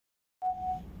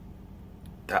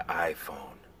The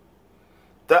iPhone.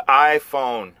 The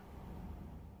iPhone.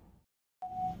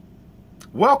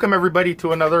 Welcome everybody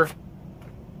to another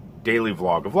daily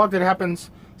vlog. A vlog that happens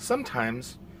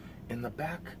sometimes in the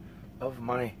back of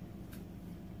my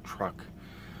truck.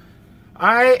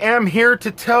 I am here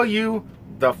to tell you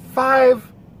the five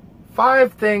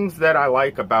things that I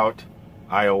like about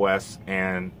iOS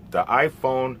and the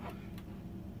iPhone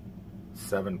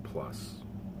 7 Plus.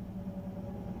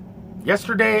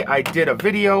 Yesterday I did a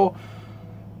video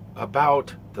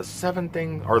about the 7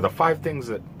 things, or the 5 things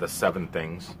that, the 7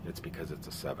 things, it's because it's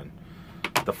a 7.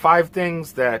 The 5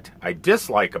 things that I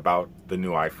dislike about the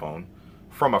new iPhone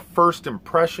from a first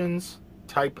impressions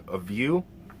type of view.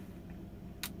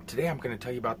 Today I'm going to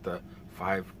tell you about the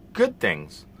 5 good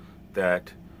things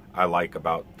that I like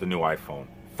about the new iPhone,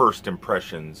 first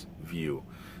impressions view.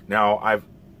 Now,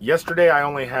 yesterday I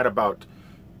only had about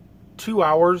 2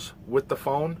 hours with the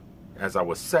phone as I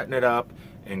was setting it up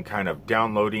and kind of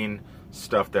downloading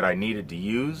stuff that I needed to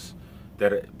use,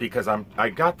 because I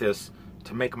got this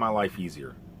to make my life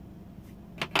easier.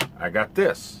 I got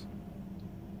this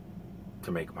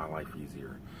to make my life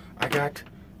easier. I got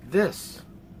this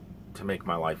to make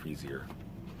my life easier.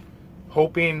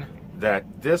 Hoping that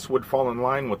this would fall in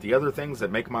line with the other things that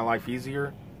make my life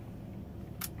easier.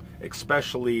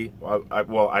 Especially,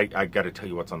 I got to tell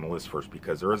you what's on the list first,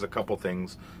 because there is a couple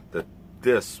things that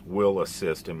this will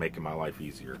assist in making my life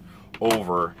easier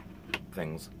over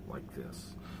things like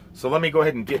this. So let me go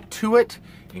ahead and get to it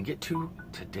and get to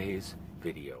today's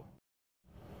video.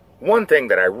 One thing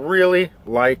that I really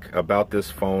like about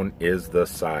this phone is the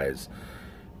size.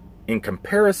 In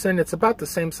comparison, it's about the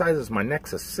same size as my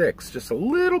Nexus 6, just a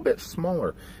little bit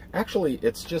smaller. Actually,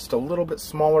 it's just a little bit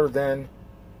smaller than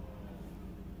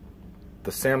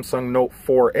the Samsung Note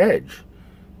 4 Edge.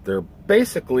 They're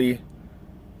basically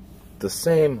the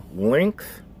same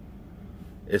length.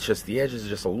 It's just the edge is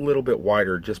just a little bit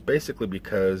wider, just basically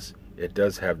because it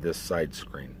does have this side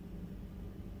screen.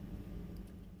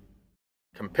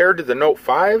 Compared to the Note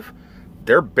 5,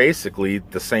 they're basically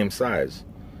the same size.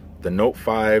 The Note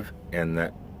 5 and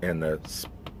the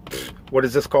what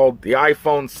is this called? The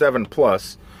iPhone 7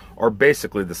 Plus are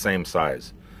basically the same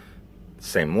size.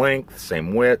 Same length,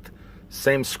 same width,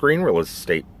 same screen real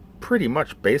estate, pretty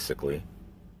much basically.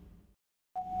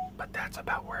 But that's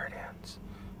about where it ends.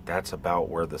 That's about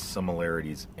where the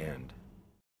similarities end.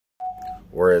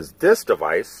 Whereas this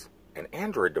device, an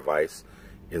Android device,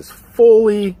 is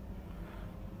fully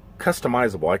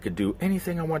customizable. I could do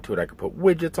anything I want to it. I could put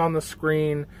widgets on the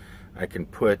screen. I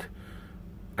could put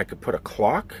a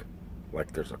clock,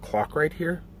 like there's a clock right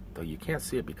here, though you can't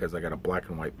see it because I got a black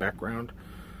and white background.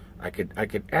 I could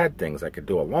add things. I could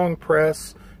do a long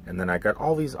press, and then I got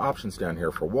all these options down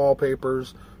here for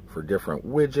wallpapers, for different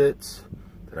widgets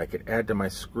that I could add to my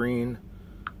screen.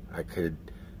 I could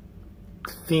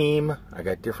theme. I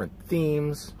got different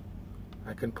themes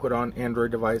I can put on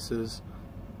Android devices.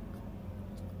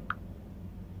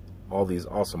 All these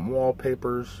awesome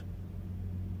wallpapers.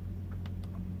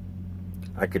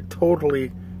 I could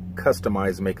totally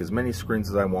customize, make as many screens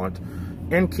as I want,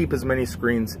 and keep as many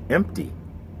screens empty.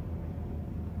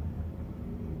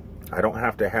 I don't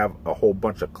have to have a whole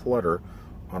bunch of clutter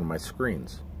on my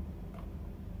screens.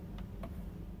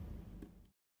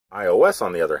 iOS,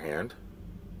 on the other hand,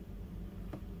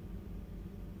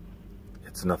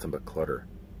 it's nothing but clutter.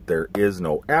 There is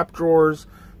no app drawers.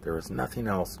 There is nothing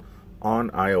else on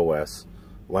iOS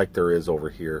like there is over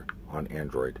here on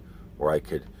Android, where I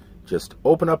could just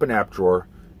open up an app drawer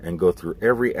and go through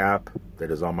every app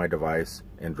that is on my device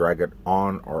and drag it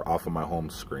on or off of my home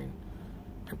screen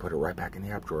and put it right back in the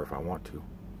app drawer if I want to.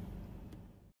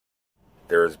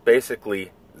 There is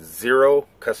basically zero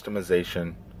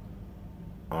customization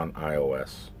on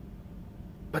iOS.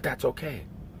 But that's okay.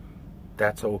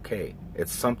 That's okay.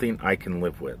 It's something I can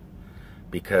live with,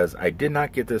 because I did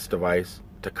not get this device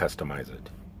to customize it.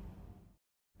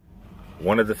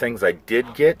 One of the things I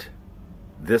did get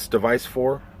this device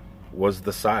for was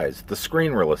the size, the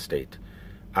screen real estate.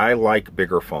 I like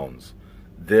bigger phones.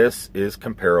 This is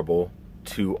comparable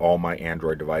to all my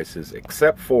Android devices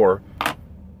except for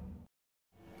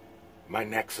my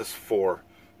Nexus 4,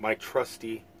 my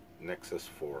trusty Nexus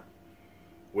 4,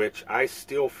 which I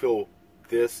still feel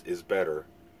this is better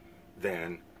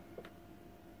than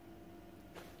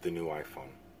the new iPhone.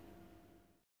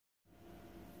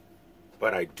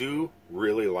 But I do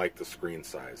really like the screen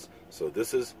size. So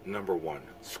this is number 1.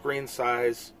 Screen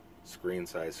size, screen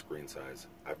size, screen size.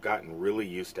 I've gotten really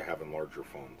used to having larger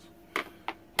phones.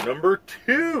 Number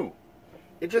 2,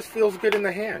 it just feels good in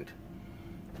the hand.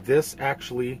 This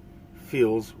actually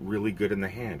feels really good in the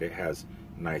hand. It has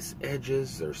nice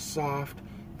edges, they're soft,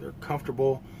 They're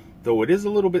comfortable, though it is a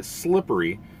little bit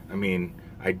slippery. I mean,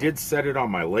 I did set it on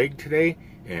my leg today,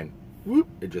 and whoop,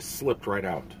 it just slipped right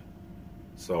out.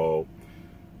 So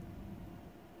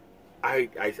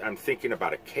I'm thinking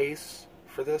about a case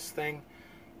for this thing,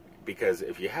 because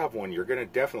if you have one, you're going to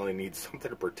definitely need something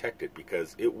to protect it,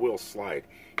 because it will slide.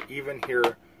 Even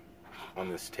here on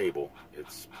this table,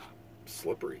 it's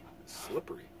slippery.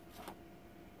 Slippery.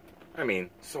 I mean,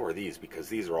 so are these, because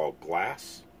these are all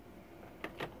glass,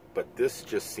 but this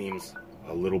just seems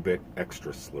a little bit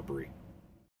extra slippery.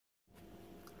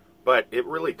 But it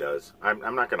really does.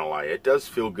 I'm not going to lie. It does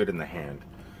feel good in the hand.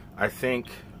 I think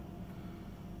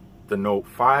the Note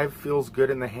 5 feels good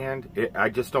in the hand. I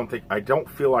don't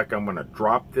feel like I'm going to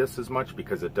drop this as much,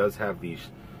 because it does have these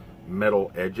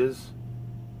metal edges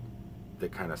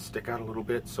that kind of stick out a little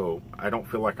bit. So I don't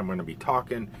feel like I'm going to be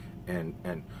talking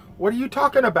and what are you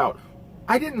talking about?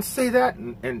 I didn't say that,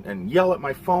 and yell at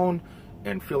my phone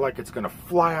and feel like it's going to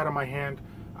fly out of my hand.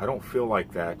 I don't feel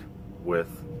like that with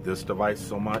this device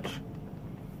so much.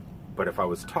 But if I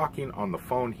was talking on the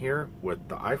phone here with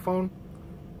the iPhone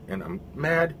and I'm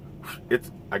mad,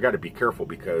 I got to be careful,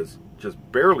 because just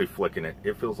barely flicking it,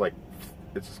 it feels like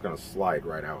it's just going to slide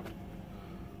right out.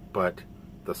 But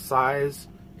the size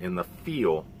and the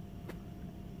feel,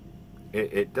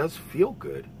 it does feel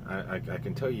good. I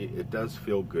can tell you, it does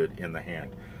feel good in the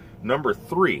hand. Number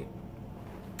 3,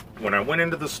 when I went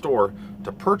into the store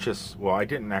to purchase, well, I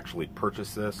didn't actually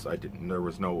purchase this. There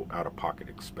was no out-of-pocket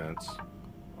expense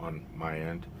on my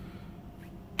end.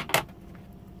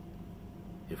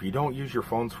 If you don't use your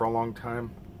phones for a long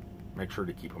time, make sure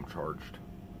to keep them charged.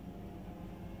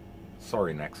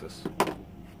 Sorry, Nexus.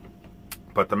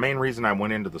 But the main reason I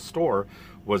went into the store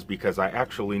was because I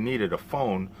actually needed a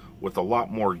phone with a lot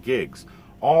more gigs.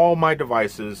 All my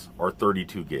devices are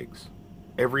 32 gigs.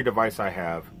 Every device I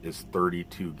have is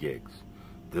 32 gigs.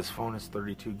 This phone is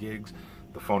 32 gigs.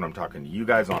 The phone I'm talking to you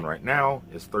guys on right now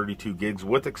is 32 gigs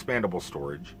with expandable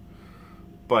storage.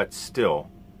 But still,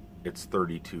 it's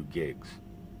 32 gigs.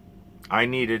 I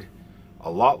needed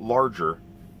a lot larger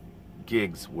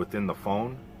gigs within the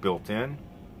phone, built in.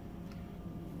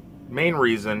 Main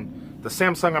reason, the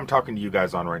Samsung I'm talking to you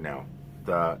guys on right now,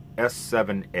 the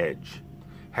S7 Edge,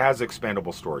 has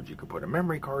expandable storage. You could put a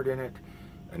memory card in it,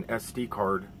 an SD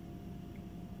card,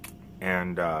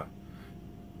 and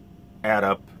add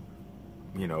up,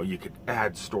 you could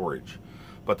add storage.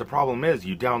 But the problem is,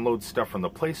 you download stuff from the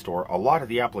Play Store, a lot of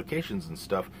the applications and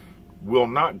stuff will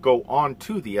not go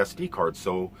onto the SD card,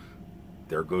 so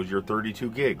there goes your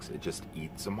 32 gigs. It just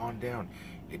eats them on down.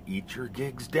 It eats your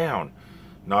gigs down.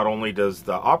 Not only does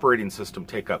the operating system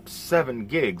take up 7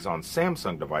 gigs on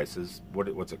Samsung devices,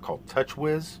 what's it called,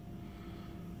 TouchWiz?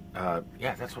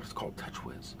 Yeah, that's what it's called,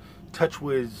 TouchWiz.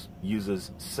 TouchWiz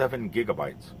uses 7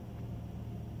 gigabytes.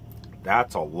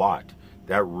 That's a lot.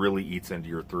 That really eats into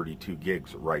your 32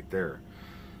 gigs right there.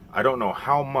 I don't know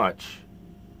how much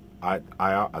the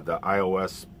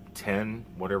iOS 10,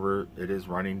 whatever it is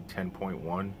running,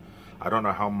 10.1, I don't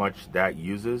know how much that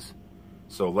uses.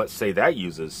 So let's say that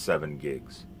uses 7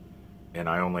 gigs, and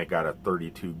I only got a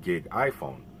 32 gig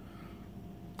iPhone.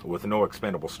 With no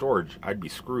expandable storage, I'd be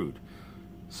screwed.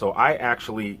 So I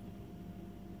actually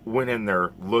went in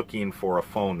there looking for a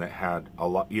phone that had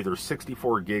either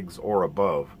 64 gigs or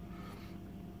above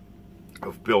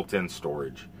of built-in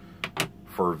storage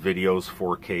for videos,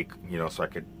 4K, so I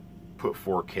could put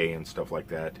 4K and stuff like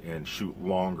that and shoot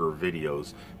longer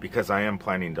videos, because I am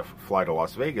planning to fly to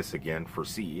Las Vegas again for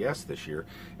CES this year,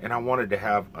 and I wanted to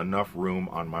have enough room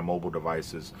on my mobile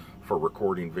devices for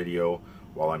recording video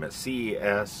while I'm at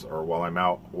CES or while I'm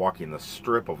out walking the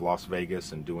strip of Las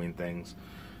Vegas and doing things,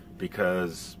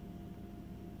 because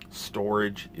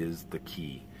storage is the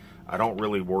key. I don't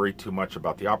really worry too much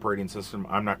about the operating system.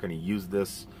 I'm not going to use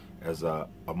this as a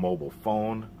mobile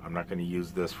phone. I'm not going to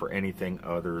use this for anything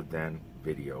other than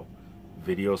video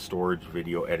storage,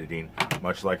 video editing,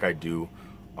 much like I do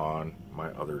on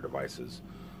my other devices.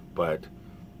 But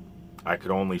I could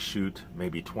only shoot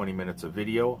maybe 20 minutes of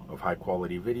video, of high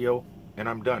quality video, and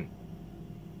I'm done.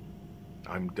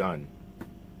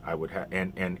 I would have,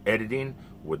 and editing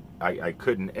I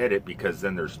couldn't edit, because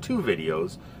then there's 2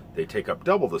 videos. They take up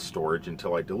double the storage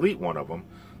until I delete one of them.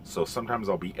 So sometimes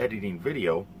I'll be editing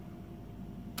video,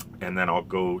 and then I'll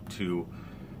go to,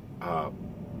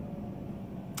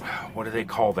 what do they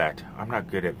call that? I'm not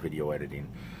good at video editing.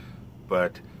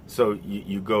 But, so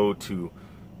you go to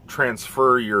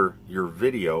transfer your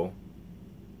video.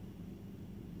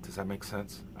 Does that make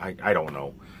sense? I don't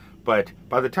know. But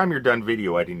by the time you're done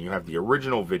video editing, you have the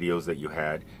original videos that you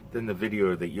had, then the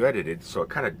video that you edited, so it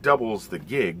kind of doubles the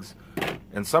gigs.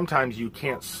 And sometimes you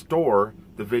can't store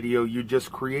the video you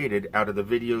just created out of the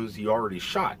videos you already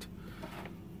shot.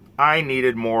 I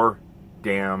needed more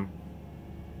damn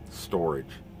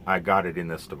storage. I got it in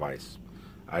this device.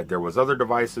 There was other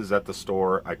devices at the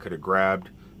store I could have grabbed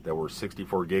that were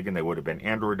 64 gig, and they would have been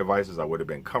Android devices. I would have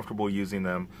been comfortable using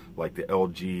them, like the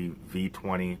LG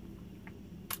V20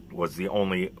 was the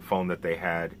only phone that they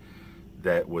had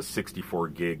that was 64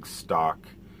 gig stock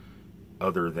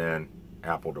other than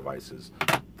Apple devices.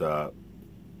 The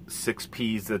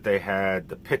 6Ps that they had,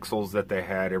 the Pixels that they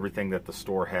had, everything that the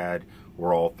store had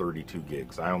were all 32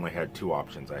 gigs. I only had two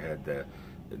options. I had the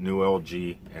new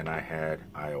LG and I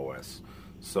had iOS.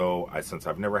 So since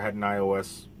I've never had an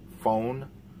iOS phone,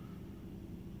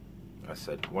 I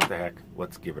said, what the heck,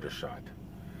 let's give it a shot.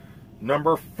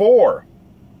 Number 4,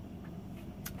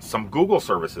 some Google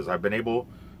services. I've been able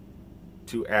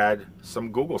to add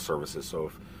some Google services. So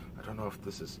if, I don't know if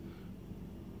this is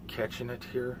catching it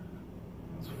here.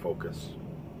 Let's focus.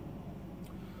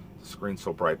 The screen's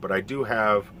so bright, but I do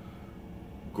have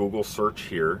Google search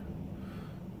here.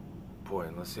 Boy,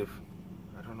 and let's see if,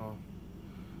 I don't know,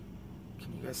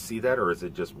 can you guys see that, or is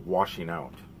it just washing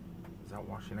out? Is that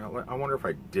washing out? I wonder if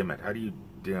I dim it. How do you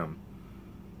dim?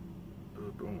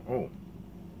 Oh,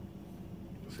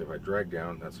 let's see if I drag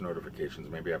down. That's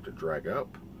notifications. Maybe I have to drag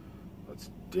up.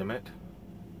 Let's dim it.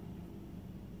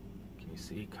 Can you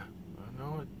see?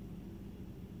 No,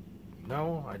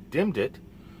 no, I dimmed it.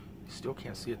 Still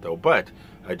can't see it though. But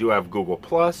I do have Google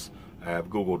Plus. I have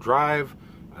Google Drive.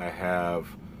 I have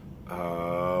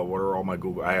what are all my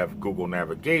Google? I have Google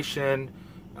Navigation.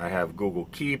 I have Google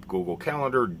Keep, Google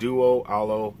Calendar, Duo,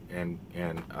 Allo, and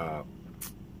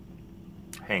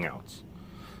Hangouts.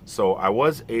 So I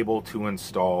was able to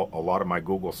install a lot of my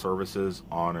Google services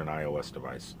on an iOS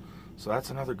device. So that's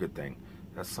another good thing.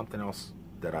 That's something else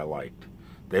that I liked.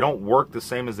 They don't work the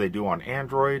same as they do on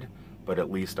Android, but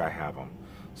at least I have them.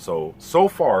 So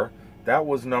far, that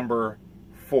was number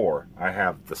 4. I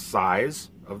have the size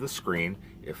of the screen.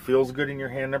 It feels good in your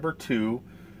hand. Number 2,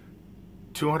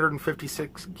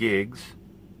 256 gigs.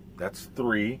 That's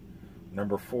 3.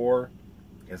 Number 4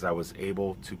 is I was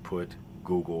able to put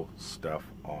Google stuff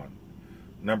on.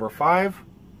 Number 5,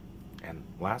 and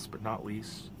last but not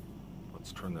least,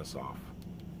 let's turn this off.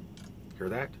 Hear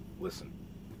that? Listen.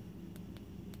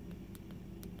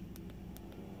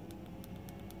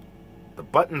 The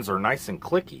buttons are nice and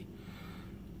clicky.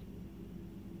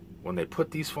 When they put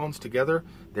these phones together,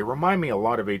 they remind me a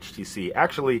lot of HTC.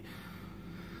 Actually,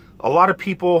 a lot of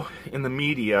people in the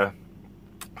media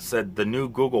said the new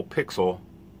Google Pixel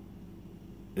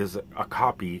is a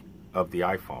copy of the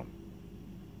iPhone.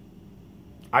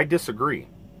 I disagree.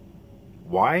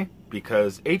 Why?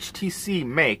 Because HTC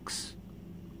makes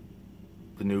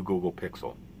the new Google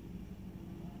Pixel.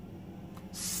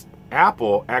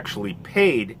 Apple actually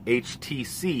paid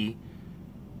HTC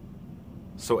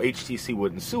so HTC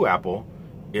wouldn't sue Apple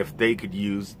if they could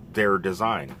use their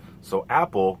design. So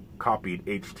Apple copied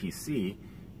HTC,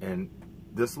 and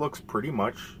this looks pretty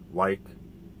much like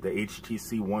the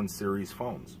HTC 1 series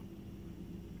phones.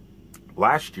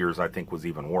 Last year's, I think, was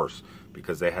even worse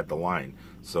because they had the line.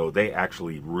 So they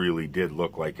actually really did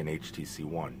look like an HTC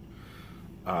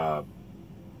 1.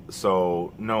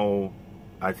 So no,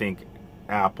 I think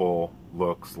Apple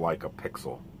looks like a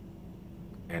Pixel,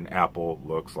 and Apple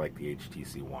looks like the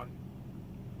HTC One.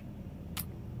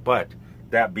 But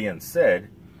that being said,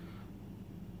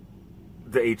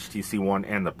 the HTC One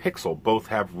and the Pixel both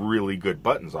have really good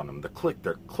buttons on them. Their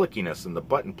clickiness and the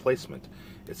button placement,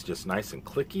 it's just nice and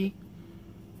clicky.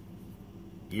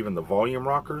 Even the volume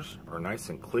rockers are nice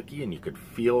and clicky, and you could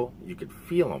feel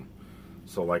them.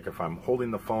 So like if I'm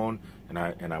holding the phone and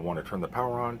I want to turn the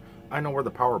power on, I know where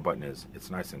the power button is. It's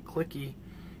nice and clicky.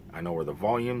 I know where the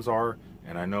volumes are,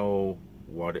 and I know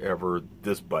whatever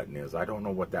this button is. I don't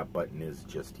know what that button is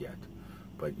just yet.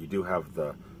 But you do have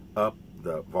the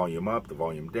volume up, the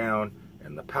volume down,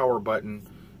 and the power button.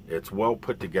 It's well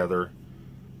put together.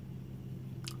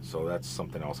 So that's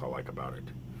something else I like about it.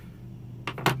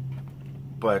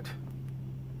 But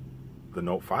the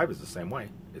Note 5 is the same way.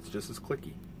 It's just as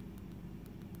clicky.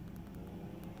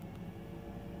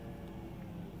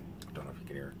 Don't know if you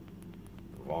can hear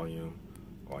the volume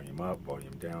up,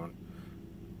 volume down.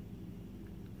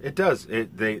 It does.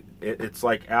 It's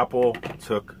like Apple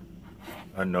took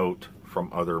a note from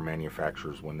other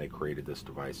manufacturers when they created this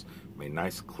device. Made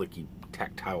nice, clicky,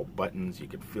 tactile buttons. You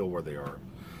could feel where they are.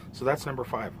 So that's number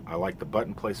 5. I like the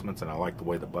button placements, and I like the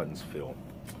way the buttons feel.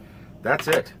 That's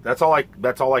it. That's all I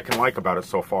can like about it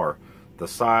so far. The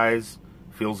size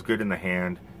feels good in the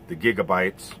hand. The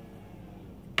gigabytes,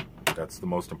 that's the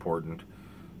most important.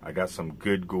 I got some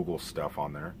good Google stuff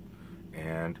on there.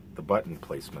 and the button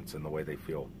placements and the way they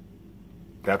feel.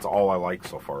 That's all I like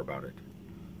so far about it.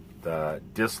 The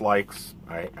dislikes,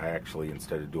 I actually,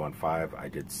 instead of doing 5, I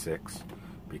did 6,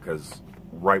 because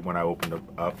right when I opened it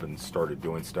up and started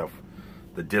doing stuff,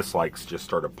 the dislikes just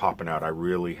started popping out. I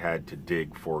really had to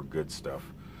dig for good stuff.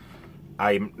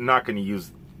 I'm not going to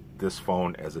use this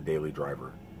phone as a daily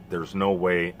driver. There's no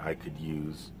way I could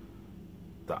use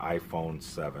the iPhone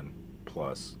 7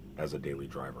 Plus as a daily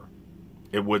driver.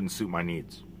 It wouldn't suit my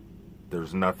needs.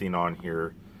 There's nothing on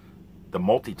here. The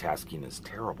multitasking is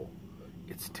terrible.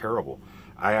 It's terrible.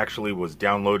 I actually was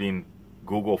downloading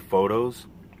Google Photos.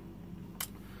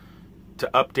 To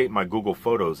update my Google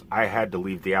Photos, I had to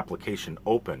leave the application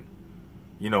open.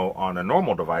 You know, on a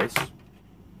normal device,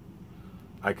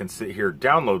 I can sit here,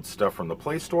 download stuff from the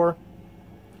Play Store,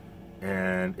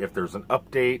 and if there's an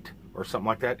update or something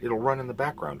like that, it'll run in the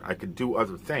background. I could do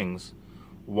other things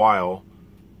while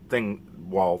things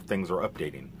are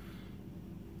updating.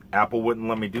 Apple wouldn't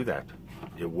let me do that.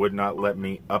 It would not let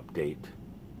me update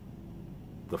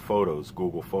the photos,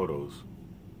 Google Photos,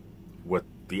 with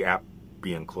the app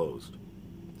being closed.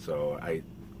 So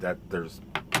there's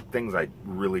things I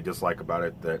really dislike about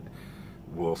it that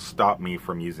will stop me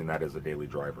from using that as a daily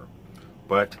driver.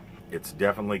 But it's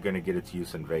definitely going to get its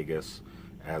use in Vegas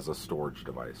as a storage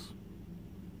device.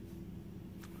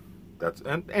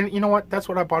 And you know what? That's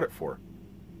what I bought it for.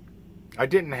 I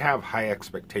didn't have high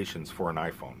expectations for an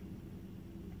iPhone.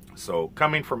 So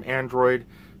coming from Android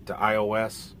to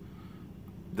iOS,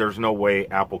 there's no way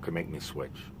Apple can make me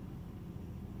switch.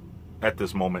 At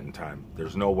this moment in time,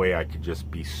 there's no way I could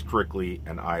just be strictly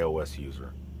an iOS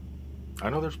user. I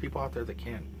know there's people out there that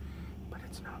can, but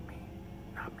it's not me.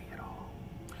 Not me at all.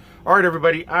 All right,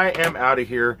 everybody, I am out of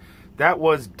here. That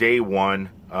was day 1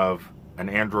 of an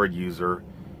Android user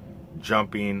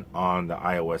jumping on the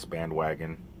iOS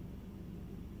bandwagon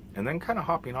and then kind of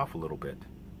hopping off a little bit.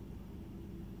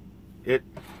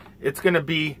 It's going to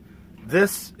be,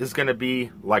 this is going to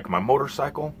be like my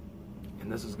motorcycle,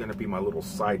 and this is going to be my little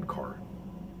sidecar.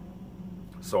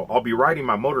 So I'll be riding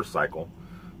my motorcycle,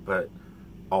 but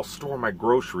I'll store my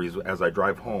groceries as I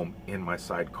drive home in my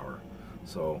sidecar.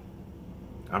 So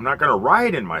I'm not going to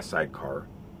ride in my sidecar.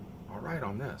 I'll ride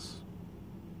on this.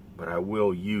 But I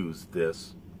will use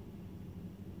this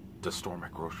to store my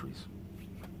groceries.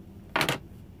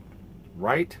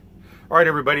 Right? All right,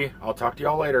 everybody. I'll talk to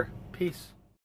y'all later. Peace.